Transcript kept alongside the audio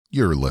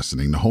You're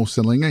listening to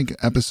Wholesaling Inc.,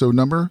 episode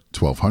number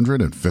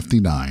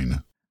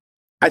 1259.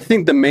 I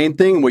think the main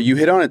thing, what you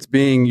hit on, it's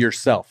being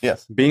yourself.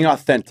 Yes. Being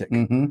authentic.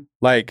 Mm-hmm.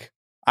 Like,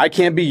 I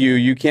can't be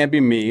you can't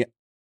be me.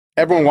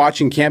 Everyone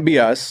watching can't be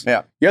us.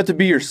 Yeah. You have to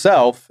be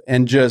yourself,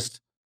 and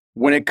just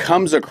when it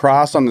comes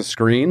across on the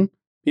screen,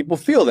 people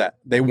feel that.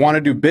 They want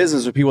to do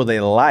business with people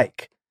they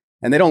like.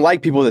 And they don't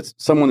like people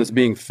someone that's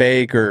being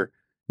fake or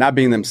not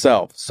being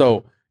themselves.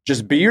 So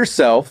just be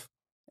yourself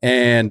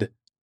and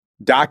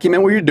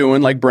document what you're doing,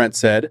 like Brent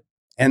said,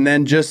 and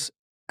then just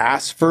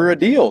ask for a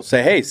deal.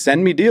 Say, hey,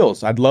 send me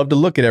deals. I'd love to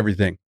look at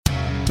everything.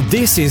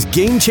 This is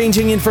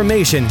game-changing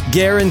information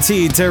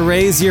guaranteed to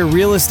raise your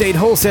real estate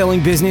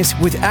wholesaling business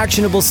with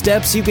actionable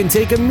steps you can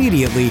take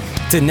immediately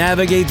to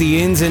navigate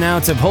the ins and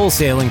outs of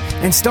wholesaling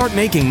and start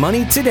making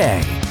money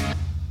today.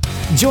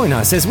 Join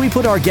us as we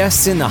put our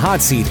guests in the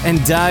hot seat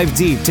and dive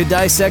deep to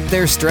dissect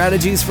their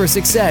strategies for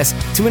success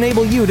to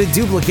enable you to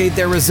duplicate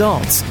their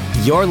results.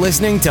 You're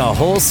listening to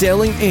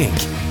Wholesaling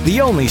Inc.,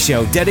 the only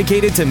show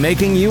dedicated to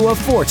making you a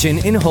fortune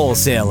in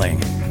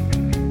wholesaling.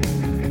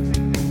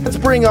 Let's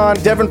bring on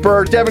Devin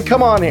Berg. Devin,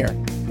 come on here.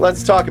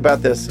 Let's talk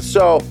about this.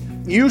 So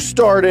you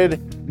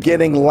started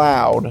getting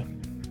loud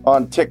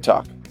on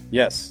TikTok.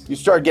 Yes. You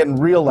started getting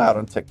real loud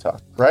on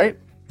TikTok, right?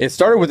 It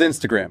started with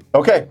Instagram.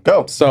 Okay,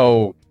 go.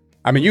 So,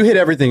 I mean, you hit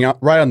everything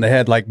right on the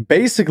head. Like,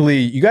 basically,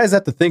 you guys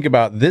have to think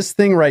about this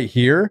thing right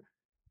here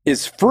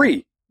is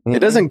free. Mm-hmm. It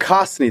doesn't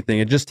cost anything.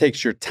 It just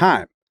takes your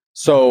time.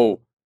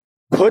 So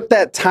put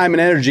that time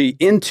and energy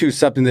into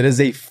something that is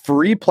a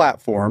free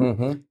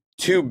platform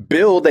to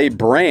build a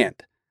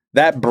brand.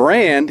 That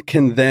brand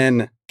can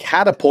then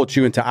catapult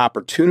you into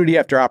opportunity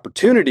after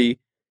opportunity.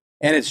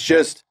 And it's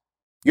just,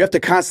 you have to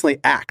constantly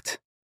act,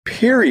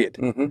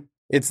 period.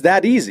 It's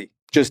that easy.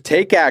 Just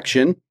take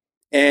action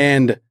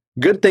and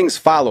good things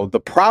follow. The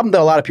problem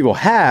that a lot of people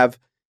have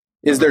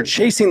is they're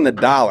chasing the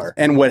dollar.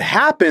 And what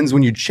happens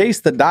when you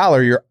chase the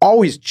dollar, you're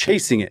always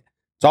chasing it.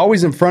 It's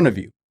always in front of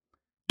you.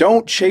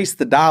 Don't chase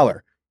the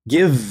dollar.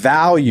 Give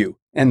value.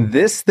 And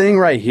this thing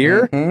right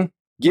here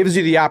gives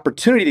you the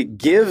opportunity to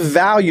give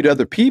value to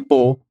other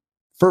people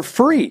for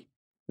free.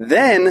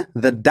 Then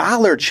the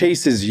dollar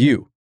chases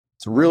you.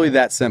 It's really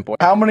that simple.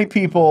 How many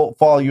people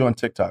follow you on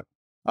TikTok?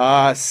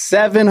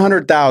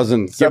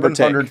 700,000.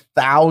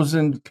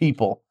 700,000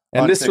 people.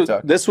 And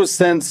this was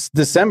since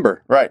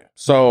December. Right.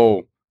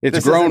 So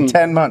it's grown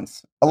 10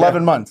 months,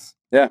 11 months.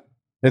 Yeah.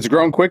 It's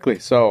grown quickly.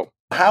 So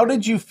how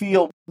did you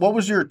feel? What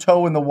was your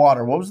toe in the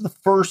water? What was the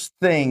first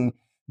thing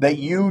that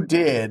you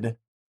did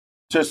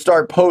to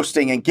start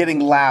posting and getting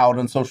loud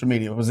on social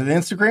media? Was it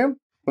Instagram?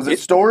 Was it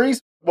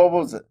stories? What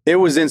was it? It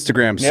was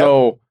Instagram. Yep.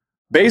 So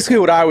basically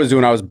what I was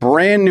doing, I was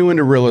brand new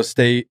into real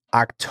estate,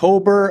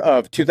 October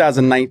of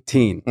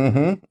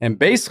 2019. And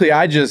basically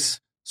I just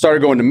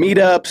started going to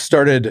meetups,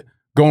 started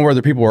going where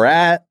other people were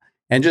at,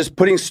 and just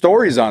putting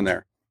stories on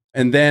there.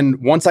 And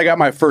then once I got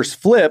my first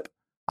flip,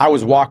 I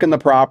was walking the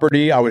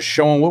property. I was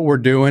showing what we're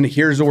doing.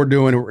 Here's what we're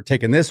doing. We're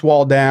taking this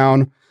wall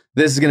down.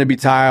 This is going to be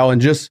tile, and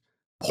just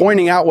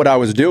pointing out what I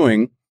was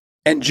doing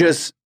and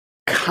just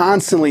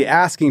constantly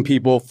asking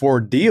people for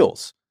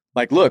deals.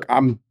 Like, look,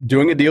 I'm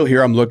doing a deal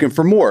here. I'm looking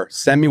for more.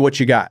 Send me what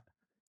you got.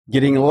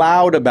 Getting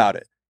loud about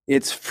it.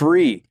 It's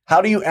free.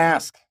 How do you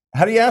ask?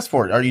 How do you ask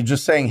for it? Are you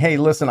just saying, hey,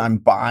 listen, I'm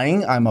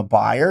buying. I'm a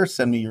buyer.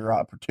 Send me your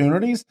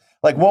opportunities.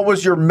 Like, what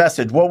was your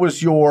message? What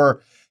was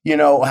your,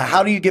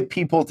 how do you get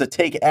people to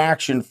take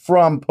action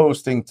from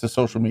posting to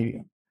social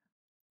media?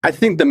 I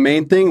think the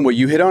main thing, what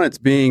you hit on, it's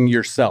being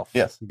yourself.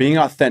 Yes. Being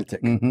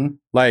authentic.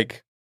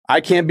 Like,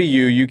 I can't be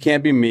you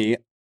can't be me.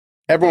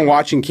 Everyone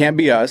watching can't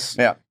be us.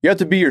 Yeah. You have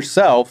to be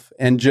yourself,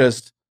 and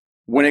just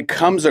when it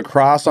comes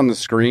across on the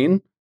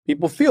screen,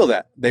 people feel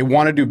that. They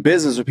want to do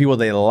business with people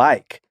they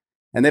like.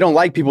 And they don't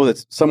like people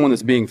someone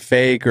that's being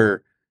fake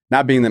or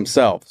not being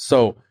themselves.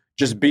 So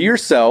just be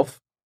yourself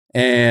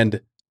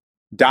and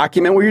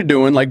document what you're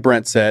doing, like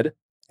Brent said,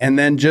 and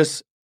then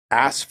just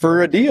ask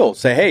for a deal.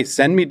 Say, hey,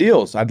 send me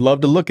deals. I'd love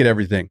to look at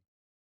everything.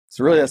 It's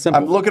really that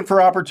simple. I'm looking for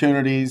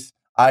opportunities.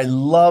 I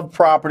love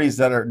properties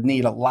that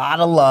need a lot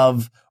of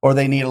love, or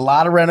they need a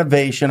lot of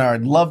renovation, or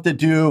I'd love to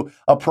do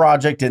a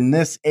project in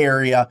this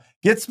area.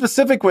 Get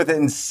specific with it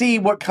and see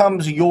what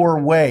comes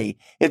your way.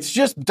 It's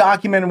just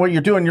documenting what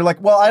you're doing. You're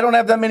like, well, I don't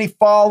have that many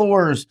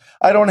followers.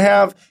 I don't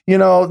have,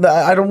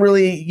 I don't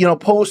really,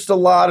 post a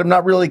lot. I'm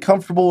not really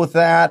comfortable with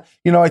that.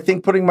 I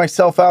think putting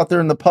myself out there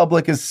in the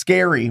public is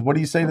scary. What do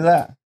you say to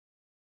that?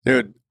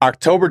 Dude,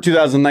 October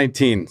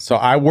 2019. So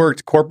I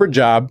worked corporate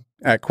job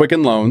at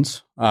Quicken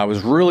Loans. I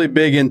was really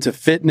big into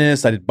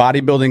fitness. I did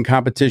bodybuilding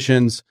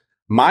competitions.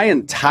 My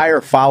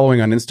entire following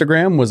on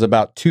Instagram was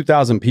about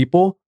 2,000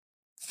 people,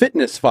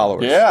 fitness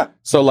followers. Yeah.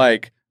 So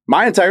like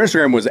my entire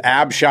Instagram was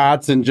ab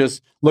shots and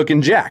just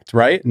looking jacked,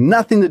 right?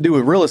 Nothing to do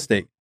with real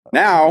estate.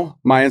 Now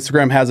my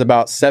Instagram has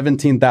about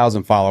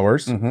 17,000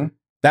 followers.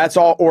 That's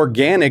all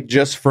organic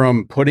just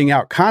from putting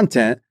out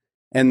content.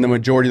 And the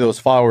majority of those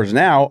followers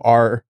now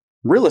are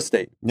real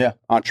estate,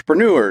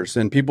 entrepreneurs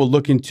and people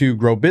looking to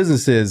grow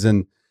businesses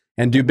and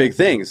do big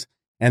things.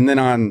 And then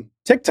on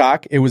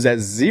TikTok, it was at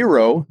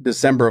 0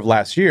 December of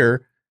last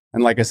year.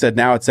 And like I said,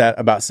 now it's at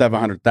about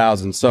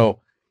 700,000. So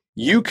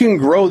you can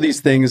grow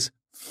these things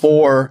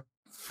for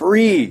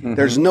free.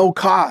 There's no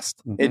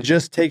cost. It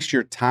just takes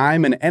your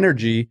time and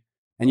energy,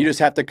 and you just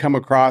have to come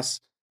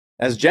across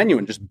as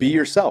genuine. Just be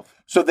yourself.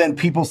 So then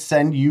people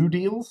send you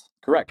deals?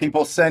 Correct.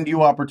 People send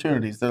you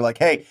opportunities. They're like,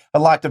 hey, I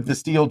locked up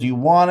this deal. Do you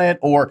want it?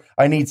 Or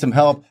I need some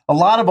help. A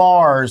lot of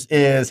ours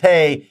is,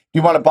 hey, do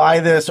you want to buy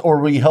this or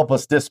will you help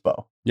us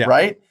dispo? Yeah.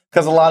 Right?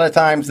 Because a lot of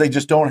times they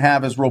just don't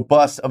have as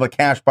robust of a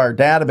cash buyer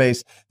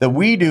database that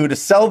we do to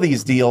sell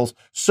these deals.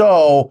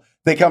 So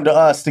they come to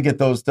us to get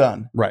those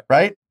done. Right.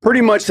 Right?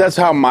 Pretty much that's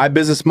how my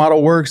business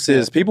model works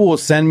is people will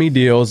send me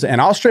deals and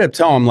I'll straight up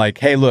tell them like,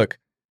 hey, look,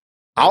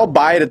 I'll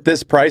buy it at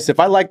this price. If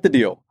I like the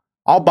deal,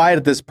 I'll buy it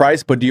at this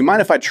price, but do you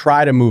mind if I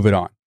try to move it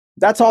on?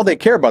 That's all they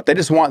care about. They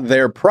just want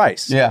their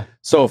price. Yeah.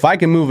 So if I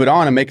can move it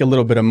on and make a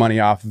little bit of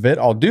money off of it,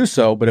 I'll do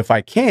so. But if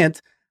I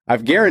can't,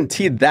 I've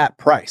guaranteed that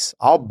price.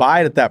 I'll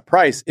buy it at that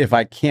price if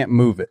I can't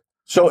move it.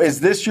 So is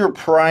this your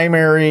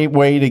primary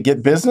way to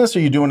get business? Are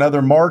you doing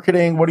other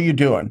marketing? What are you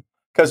doing?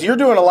 Because you're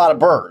doing a lot of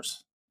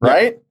burrs,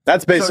 right? Yeah,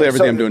 that's basically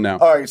everything I'm doing now.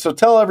 All right. So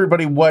tell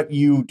everybody what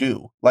you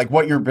do, like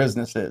what your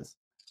business is.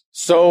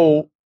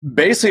 So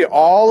basically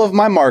all of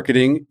my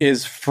marketing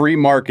is free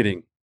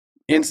marketing.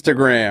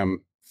 Instagram,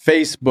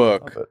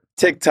 Facebook,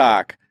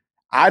 TikTok.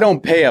 I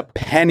don't pay a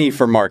penny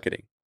for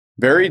marketing.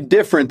 Very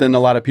different than a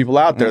lot of people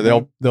out there.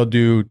 They'll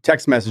do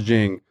text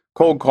messaging,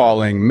 cold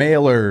calling,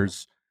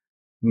 mailers.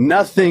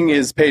 Nothing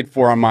is paid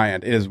for on my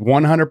end. It is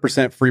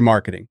 100% free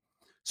marketing.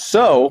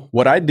 So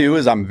what I do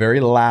is I'm very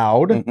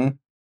loud.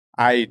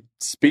 I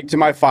speak to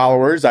my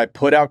followers. I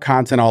put out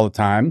content all the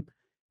time.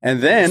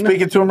 And then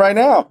speaking to them right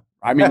now.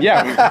 I mean,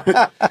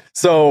 yeah.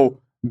 So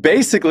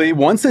basically,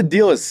 once a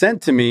deal is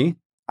sent to me,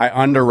 I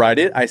underwrite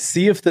it. I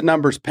see if the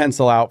numbers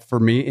pencil out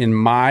for me in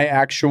my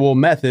actual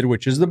method,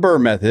 which is the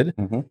BRRRR method.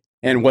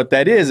 And what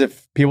that is,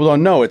 if people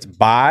don't know, it's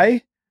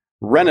buy,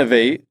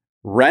 renovate,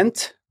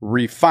 rent,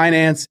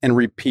 refinance, and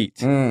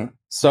repeat.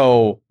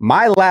 So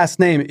my last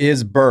name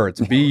is BRRRR.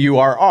 It's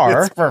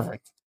BURR. It's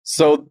perfect.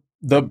 So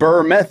the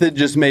BRRRR method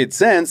just made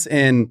sense.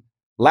 And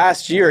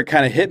last year, it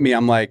kind of hit me.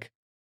 I'm like,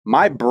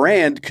 my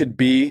brand could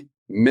be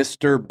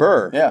Mr.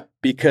 BRRRR. Yeah.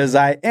 Because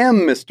I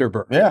am Mr.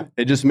 BRRRR. Yeah.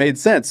 It just made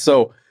sense.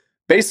 So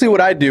basically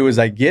what I do is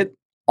I get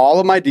all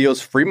of my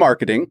deals free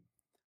marketing.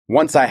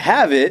 Once I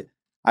have it,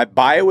 I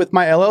buy it with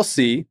my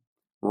LLC,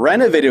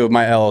 renovate it with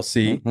my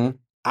LLC.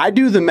 I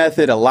do the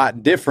method a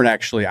lot different,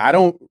 actually. I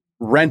don't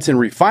rent and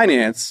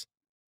refinance.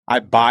 I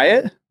buy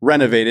it,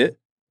 renovate it,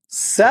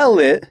 sell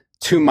it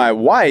to my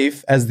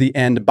wife as the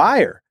end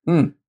buyer.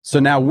 So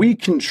now we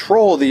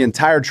control the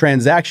entire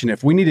transaction.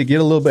 If we need to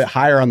get a little bit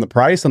higher on the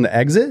price on the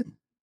exit,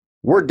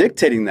 we're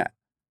dictating that.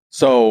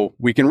 So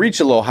we can reach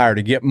a little higher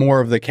to get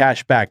more of the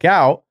cash back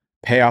out,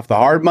 pay off the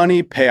hard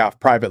money, pay off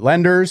private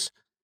lenders,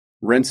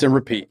 rinse and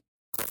repeat.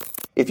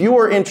 If you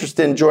are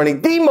interested in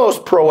joining the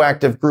most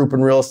proactive group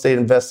in real estate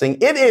investing,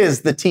 it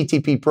is the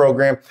TTP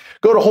program.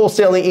 Go to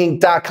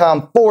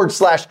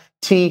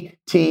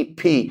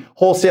wholesalinginc.com/TTP.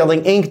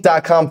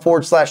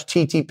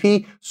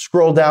 Wholesalinginc.com/TTP.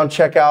 Scroll down,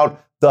 check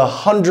out the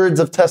hundreds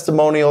of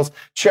testimonials.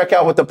 Check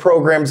out what the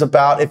program's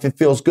about. If it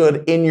feels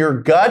good in your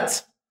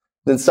gut,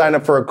 then sign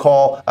up for a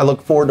call. I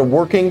look forward to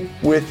working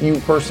with you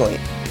personally.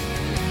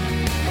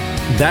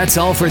 That's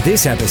all for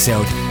this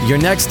episode. Your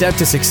next step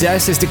to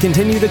success is to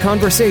continue the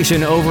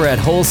conversation over at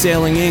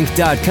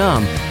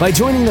wholesalinginc.com by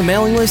joining the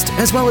mailing list,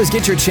 as well as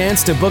get your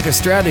chance to book a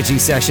strategy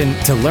session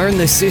to learn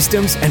the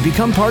systems and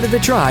become part of the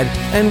tribe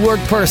and work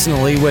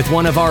personally with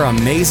one of our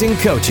amazing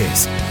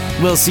coaches.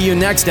 We'll see you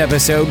next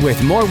episode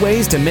with more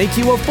ways to make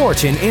you a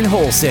fortune in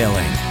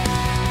wholesaling.